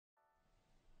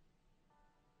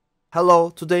Hello,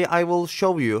 today I will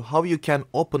show you how you can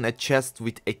open a chest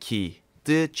with a key.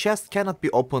 The chest cannot be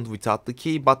opened without the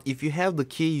key, but if you have the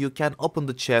key you can open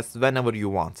the chest whenever you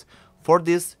want. For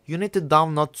this, you need to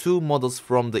download two models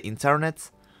from the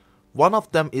internet. One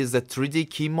of them is a 3D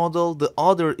key model, the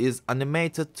other is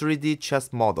animated 3D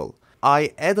chest model.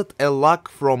 I added a lock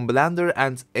from Blender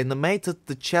and animated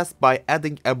the chest by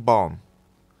adding a bone.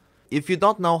 If you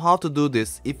don't know how to do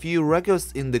this, if you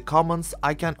request in the comments,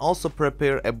 I can also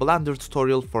prepare a Blender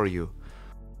tutorial for you.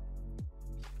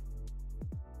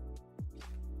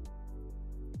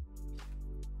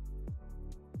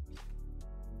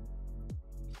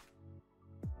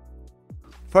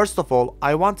 First of all,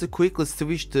 I want to quickly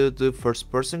switch to the first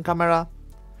person camera.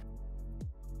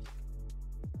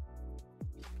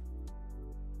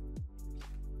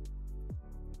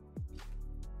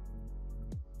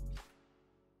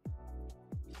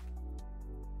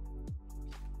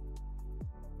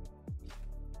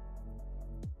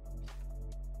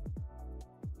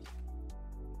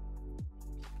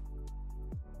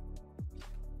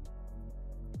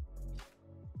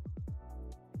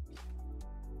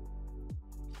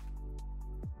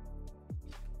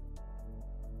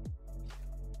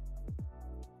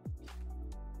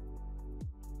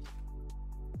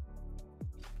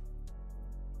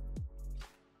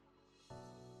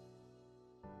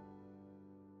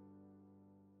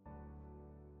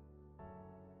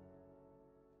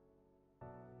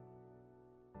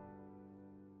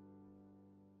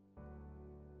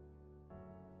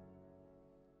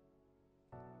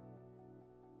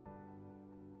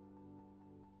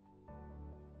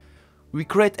 We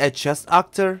create a chest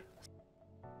actor.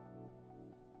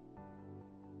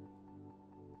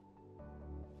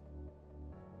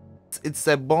 It's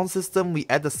a bone system, we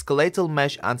add a skeletal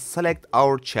mesh and select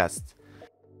our chest.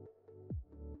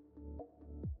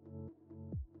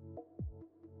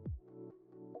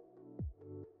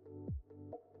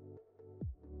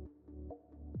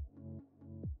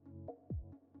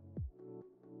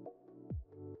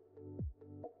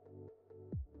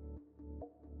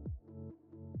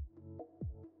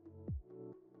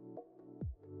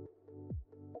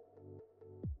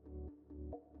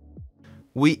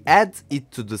 We add it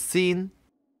to the scene.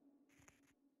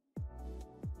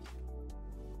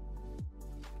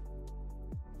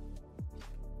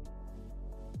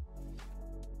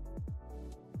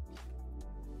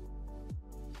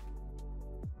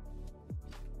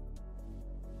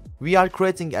 We are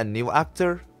creating a new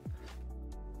actor.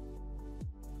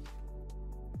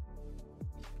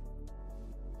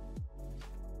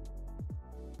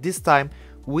 This time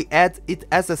we add it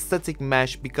as a static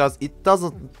mesh because it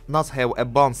doesn't not have a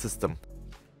bone system.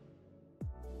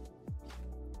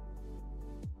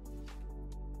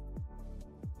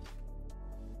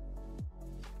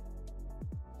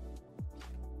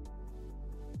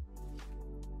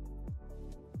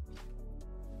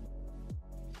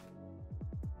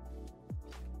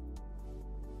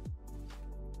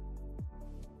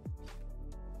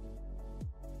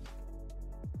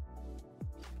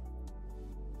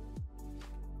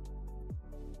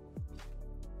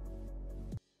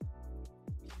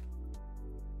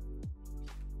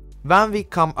 When we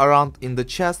come around in the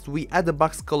chest, we add a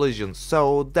box collision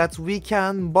so that we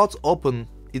can both open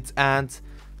it and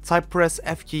type press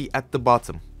F key at the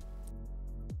bottom.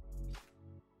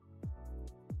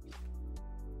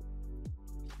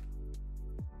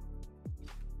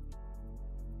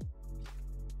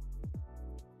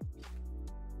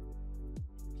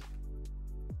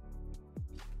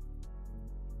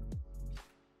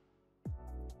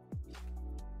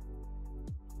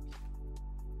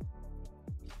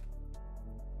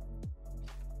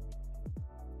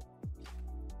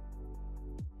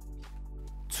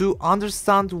 To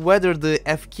understand whether the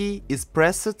F key is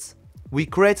pressed, we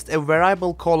created a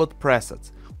variable called preset.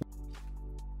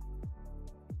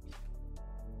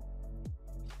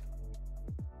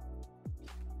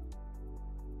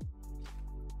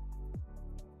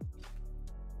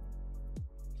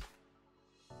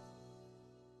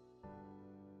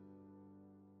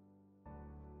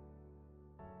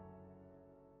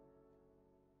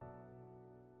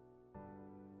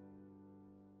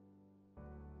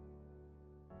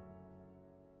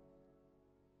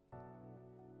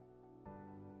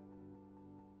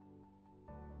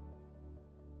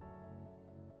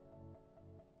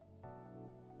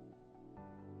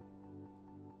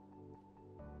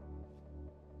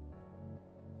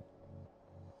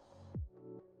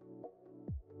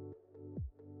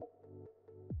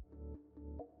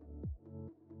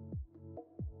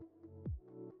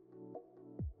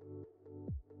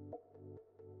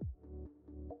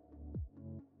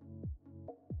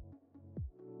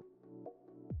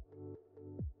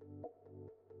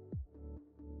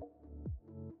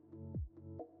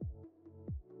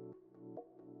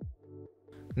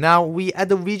 Now we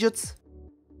add a widget.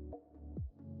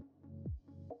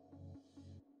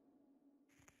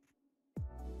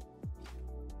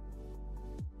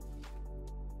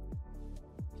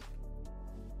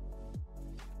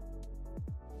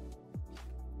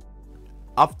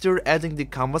 After adding the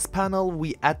canvas panel,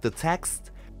 we add the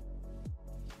text.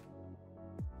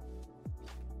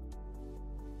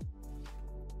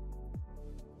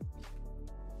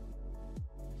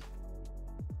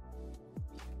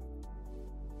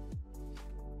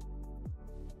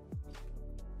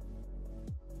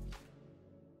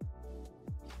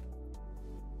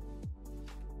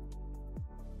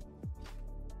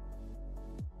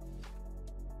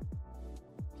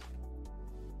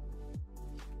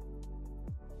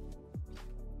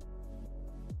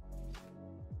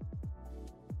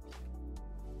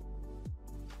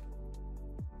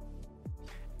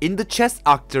 In the chest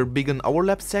actor begin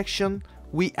overlap section,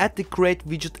 we add the create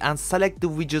widget and select the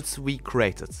widgets we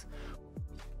created.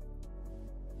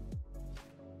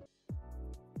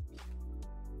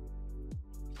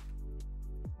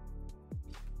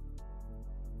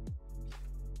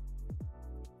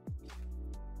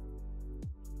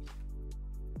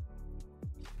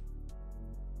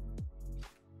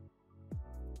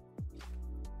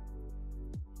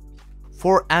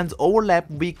 For end overlap,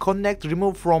 we connect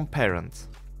remove from parent.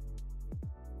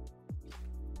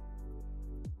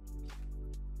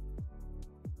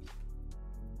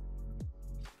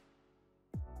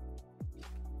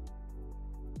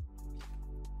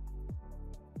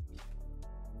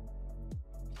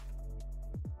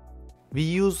 We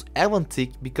use event tick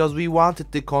because we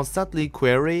wanted to constantly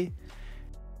query.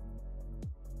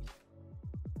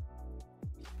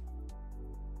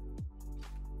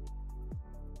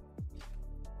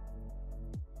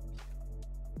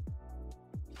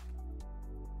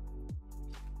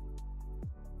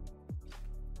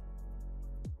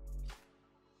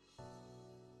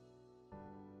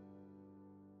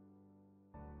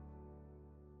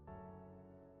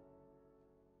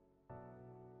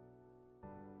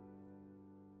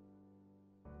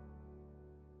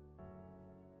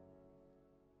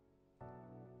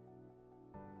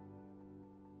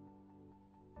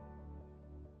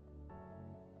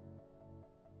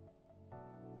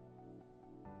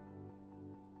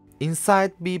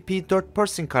 Inside BP third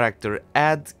person character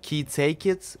add key take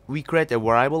it, we create a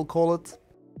variable call it.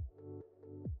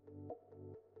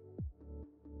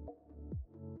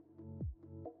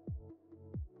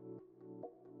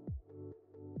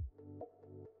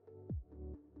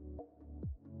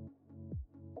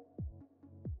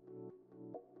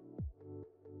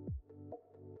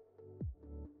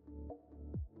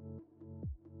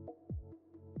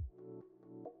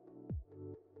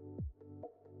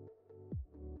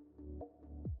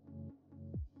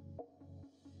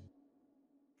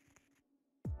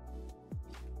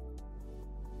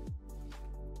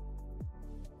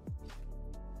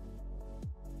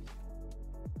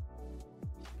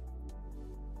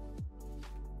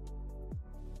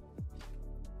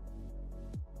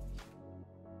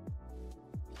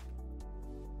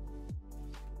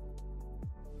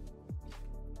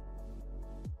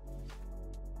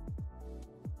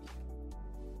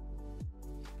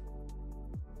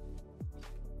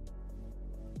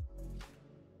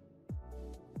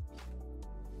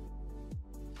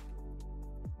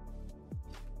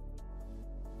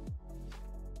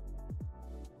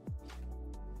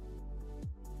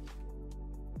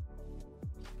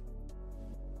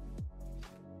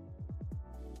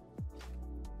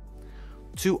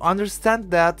 To understand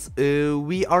that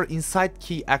we are inside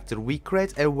key actor, we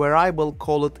create a variable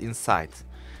called inside.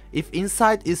 If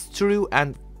inside is true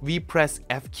and we press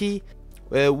F key,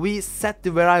 we set the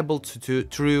variable to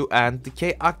true and the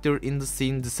key actor in the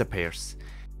scene disappears.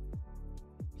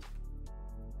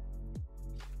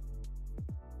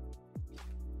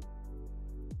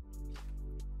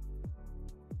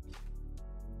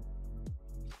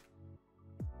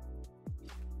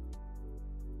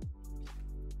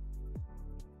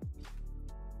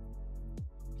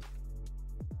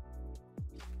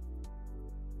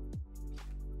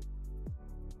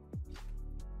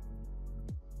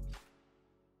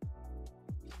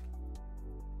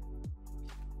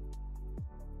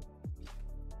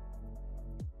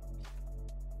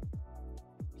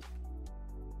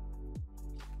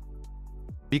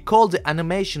 We call the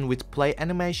animation with play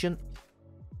animation.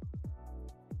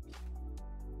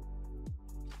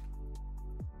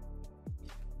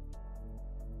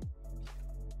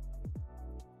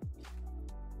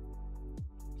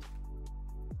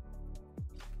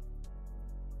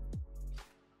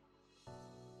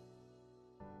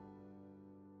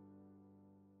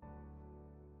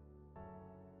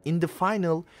 In the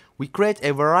final, we create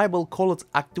a variable called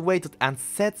activated and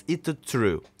set it to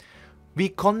true. We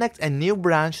connect a new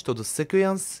branch to the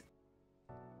sequence.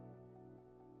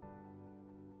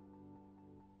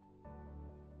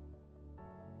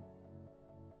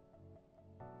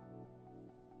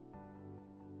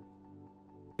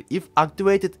 If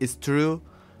activated is true,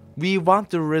 we want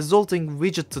the resulting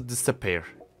widget to disappear.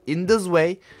 In this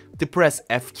way, to press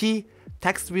F key,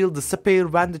 text will disappear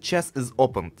when the chest is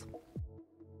opened.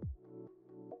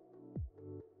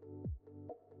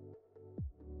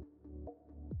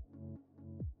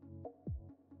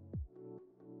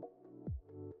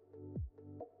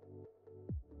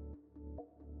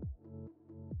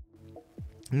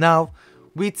 Now,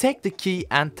 we take the key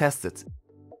and test it.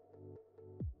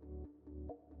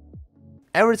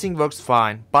 Everything works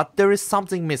fine, but there is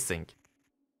something missing.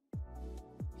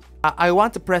 I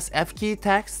want to press F key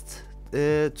text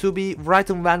to be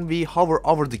written when we hover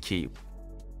over the key.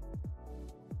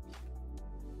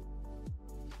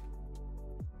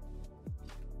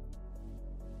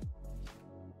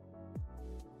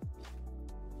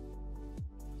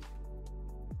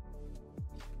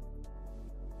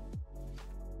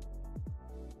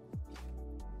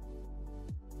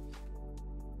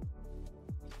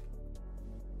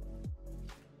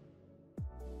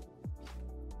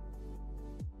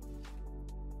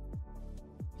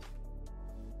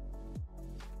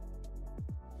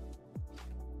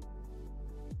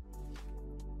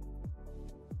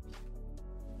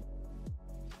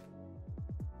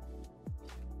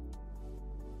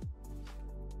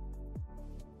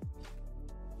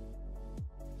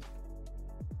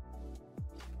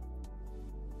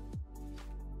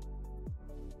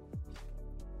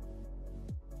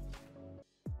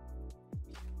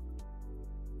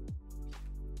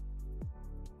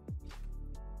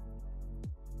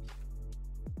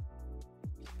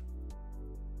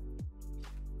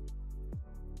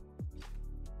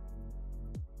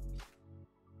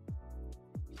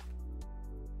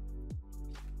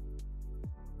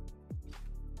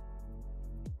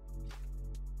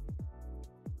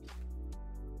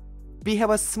 We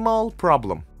have a small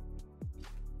problem.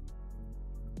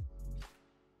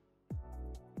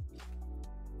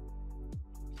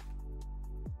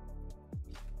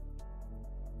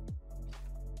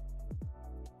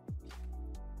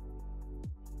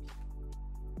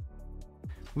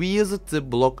 We used the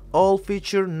block all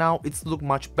feature, now it's look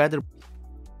much better.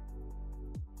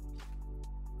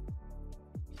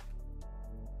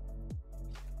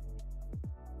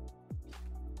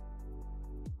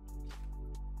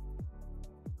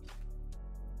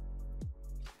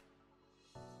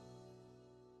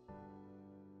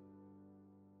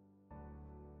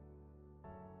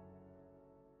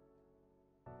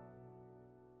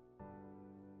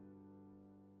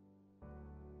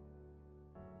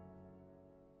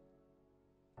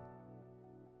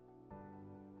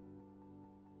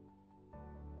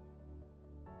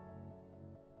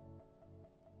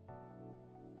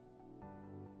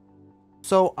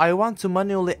 So I want to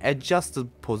manually adjust the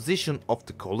position of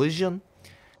the collision.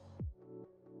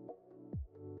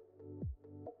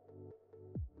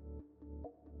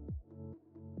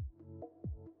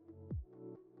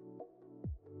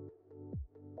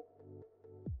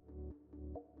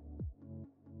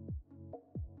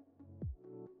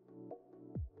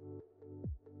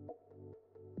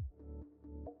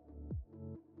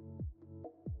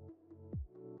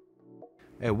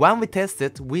 When we test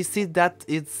it, we see that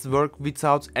it's worked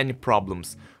without any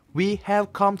problems. We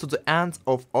have come to the end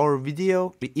of our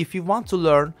video. If you want to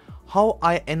learn how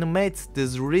I animate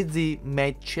this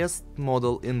ready-made chest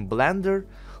model in Blender,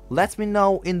 let me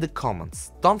know in the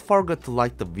comments. Don't forget to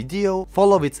like the video,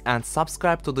 follow it and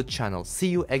subscribe to the channel. See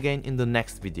you again in the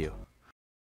next video.